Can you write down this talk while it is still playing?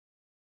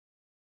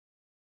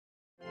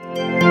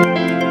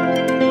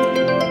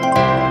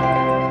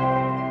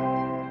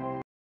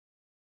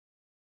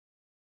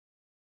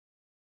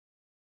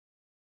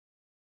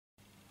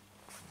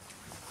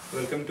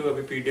welcome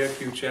to Wikipedia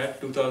QChat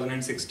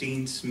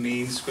 2016's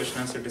mains question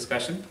answer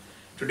discussion.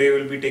 Today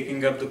we'll be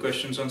taking up the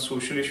questions on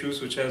social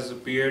issues which has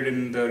appeared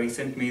in the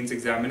recent mains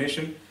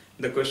examination.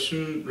 The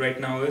question right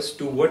now is,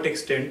 to what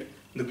extent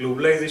the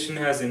globalization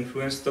has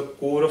influenced the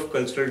core of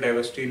cultural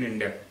diversity in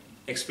India?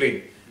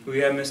 Explain. We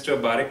have Mr.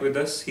 Barak with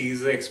us. He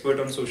is an expert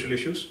on social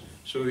issues,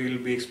 so he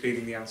will be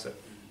explaining the answer.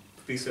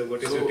 Please sir,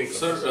 what is your take on this?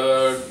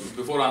 Sir,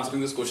 before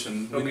answering this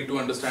question, we need to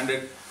understand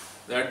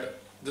that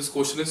this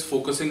question is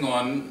focusing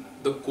on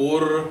the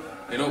core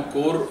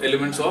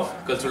elements of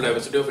cultural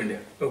diversity of India.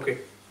 Okay.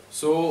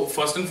 So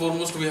first and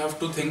foremost, we have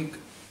to think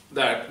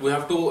that we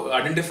have to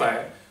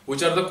identify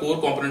which are the core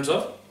components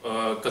of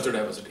cultural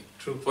diversity.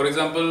 True. For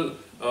example,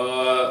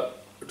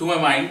 to my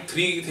mind,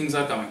 three things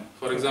are coming.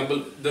 For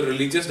example, the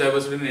religious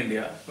diversity in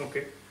India.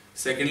 Okay.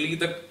 Secondly,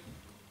 the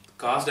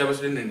caste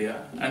diversity in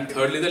India, and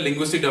thirdly, the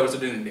linguistic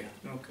diversity in India.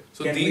 Okay.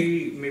 So can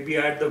we maybe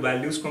add the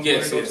values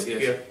component also? Yes.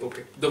 Yeah.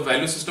 Okay. The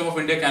value system of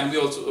India can be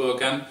also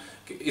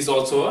is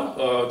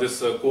also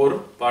this core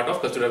part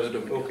of cultural diversity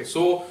of India. Okay.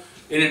 So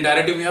in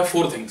entirety, we have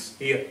four things.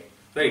 Yeah.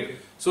 Right. Okay.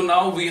 So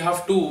now we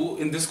have to,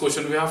 in this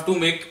question, we have to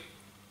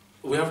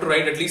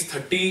write at least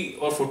 30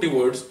 or 40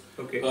 words,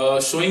 Okay.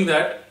 showing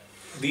that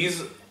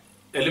these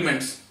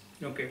elements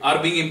Okay.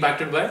 are being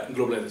impacted by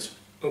globalization.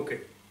 Okay.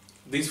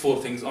 These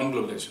four things on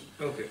globalization.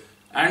 Okay.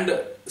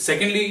 And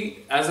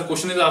secondly, as the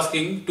question is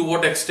asking, to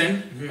what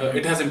extent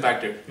it has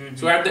impacted.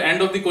 So at the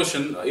end of the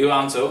question, your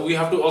answer, we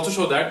have to also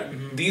show that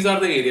these are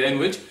the area in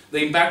which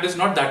the impact is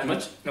not that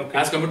much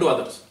as compared to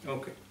others.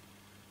 Okay.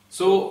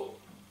 So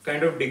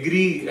Kind of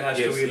degree has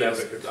to be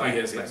elaborated.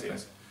 Yes. Okay.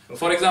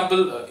 For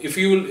example, if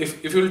you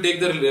will take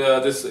the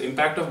this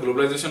impact of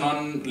globalization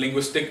on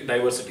linguistic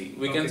diversity,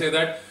 we can say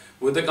that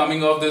with the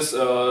coming of this,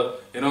 the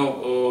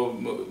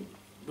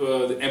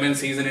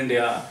MNCs in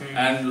India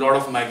and a lot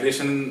of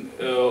migration,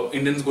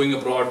 Indians going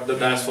abroad, the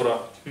diaspora,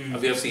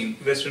 we have seen.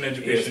 Western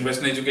education. Yes,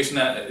 Western education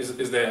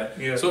is there.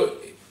 Yeah. So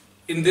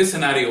in this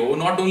scenario,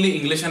 not only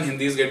English and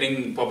Hindi is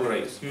getting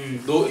popularized,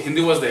 though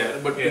Hindi was there,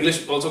 but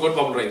English also got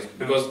popularized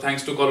because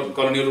thanks to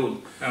colonial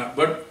rule.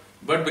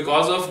 But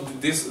because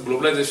of this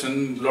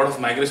globalization, a lot of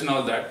migration,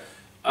 all that,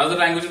 other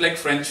languages like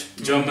French,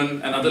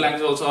 German, and other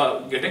languages also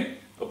are getting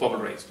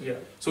popularized. Yeah.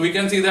 So we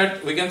can say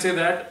that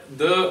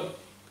the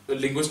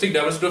linguistic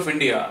diversity of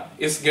India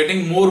is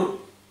getting more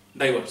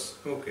diverse.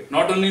 Okay.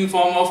 Not only in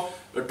form of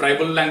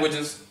tribal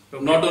languages,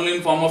 not only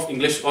in form of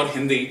English or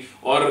Hindi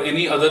or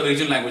any other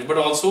regional language, but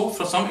also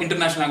for some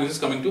international languages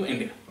coming to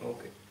India.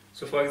 Okay.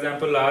 So, for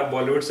example, our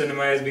Bollywood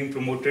cinema is being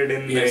promoted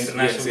in the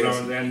international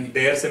grounds, and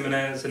their cinema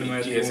is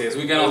promoted. Yes.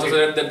 We can also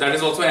say that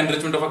is also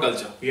enrichment of a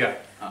culture. Yeah.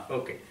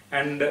 Okay.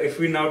 And if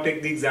we now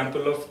take the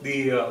example of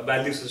the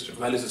value system.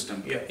 Value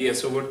system. Yeah.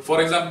 Yes. So what?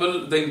 For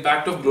example, the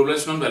impact of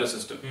globalization on value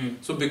system.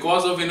 So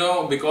because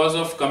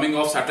of coming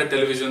of satellite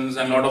televisions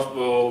and a lot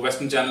of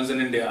Western channels in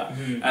India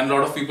and a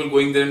lot of people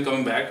going there and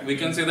coming back, we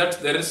can say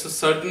that there is a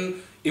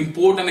certain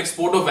import and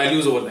export of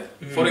values over there.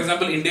 For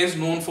example, India is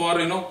known for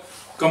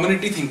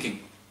community thinking.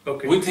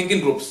 Okay. We think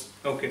in groups.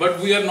 Okay. But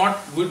we are not.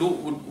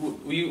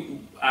 We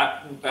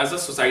as a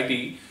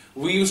society,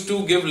 we used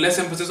to give less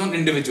emphasis on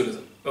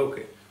individualism.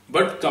 Okay.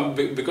 But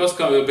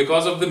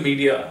because of the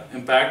media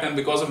impact and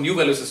because of new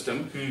value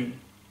system,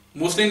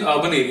 mostly in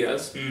urban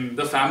areas,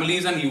 the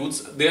families and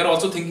youths, they are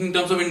also thinking in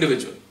terms of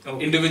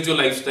individual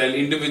lifestyle,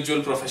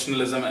 individual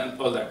professionalism,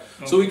 and all that.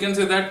 So we can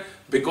say that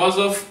because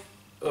of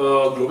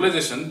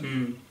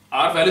globalization,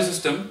 our value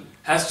system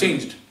has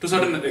changed to a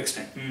certain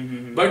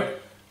extent. But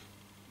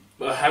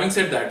having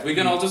said that, we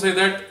can also say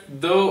that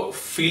the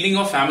feeling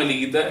of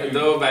family,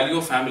 the value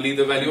of family,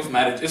 the value of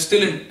marriage is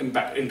still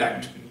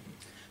intact.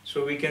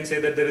 So we can say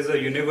that there is a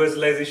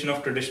universalization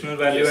of traditional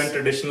value and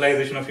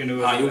traditionalization of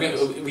universal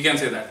values. We can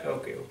say that.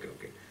 Okay.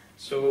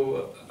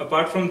 So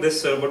apart from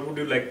this, sir, what would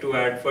you like to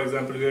add? For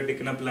example, we are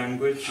taking up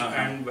language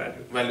and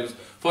values.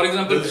 For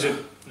example,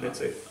 religion, let's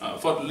say.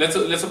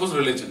 Let's suppose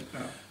religion.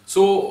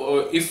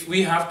 So if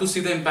we have to see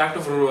the impact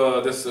of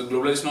this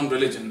globalization on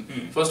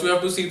religion, first we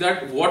have to see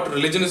that what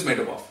religion is made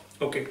up of.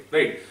 Okay.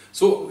 Right.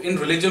 So in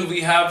religion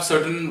we have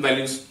certain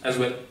values as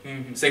well.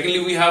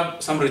 Secondly, we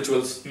have some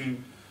rituals.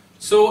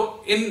 So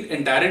in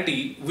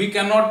entirety, we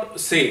cannot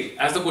say,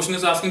 as the question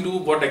is asking, to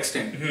what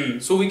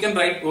extent. So we can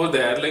write over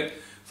there, like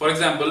for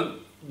example,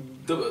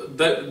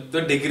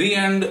 the degree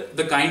and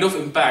the kind of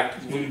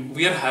impact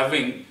we are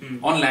having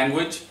on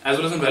language as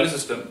well as on value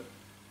system.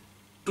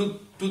 To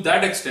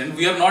that extent,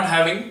 we are not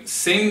having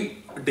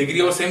same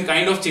degree or same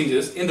kind of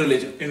changes in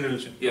religion.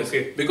 Yes.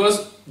 Okay.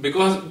 Because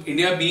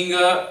India being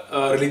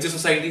a religious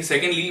society,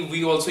 secondly,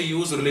 we also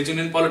use religion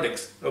in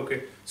politics.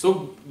 Okay.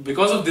 So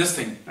because of this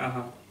thing,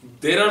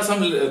 there are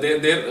some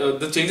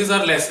the changes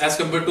are less as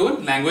compared to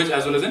language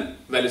as well as in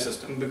value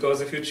system.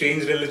 Because if you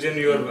change religion,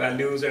 your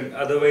values and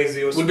otherwise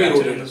your will be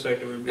stature in the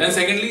society will be. And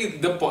secondly,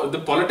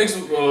 the politics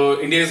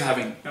India is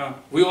having.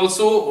 We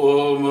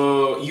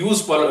also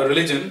use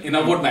religion in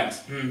our vote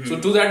banks. So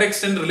to that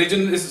extent,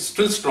 religion is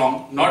still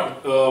strong,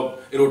 not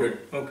eroded.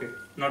 Okay.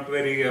 Not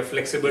very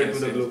flexible to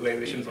the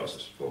globalization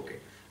process. Okay.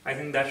 I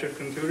think that should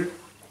conclude it.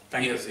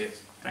 Thank you.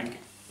 Yes. Thank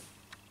you.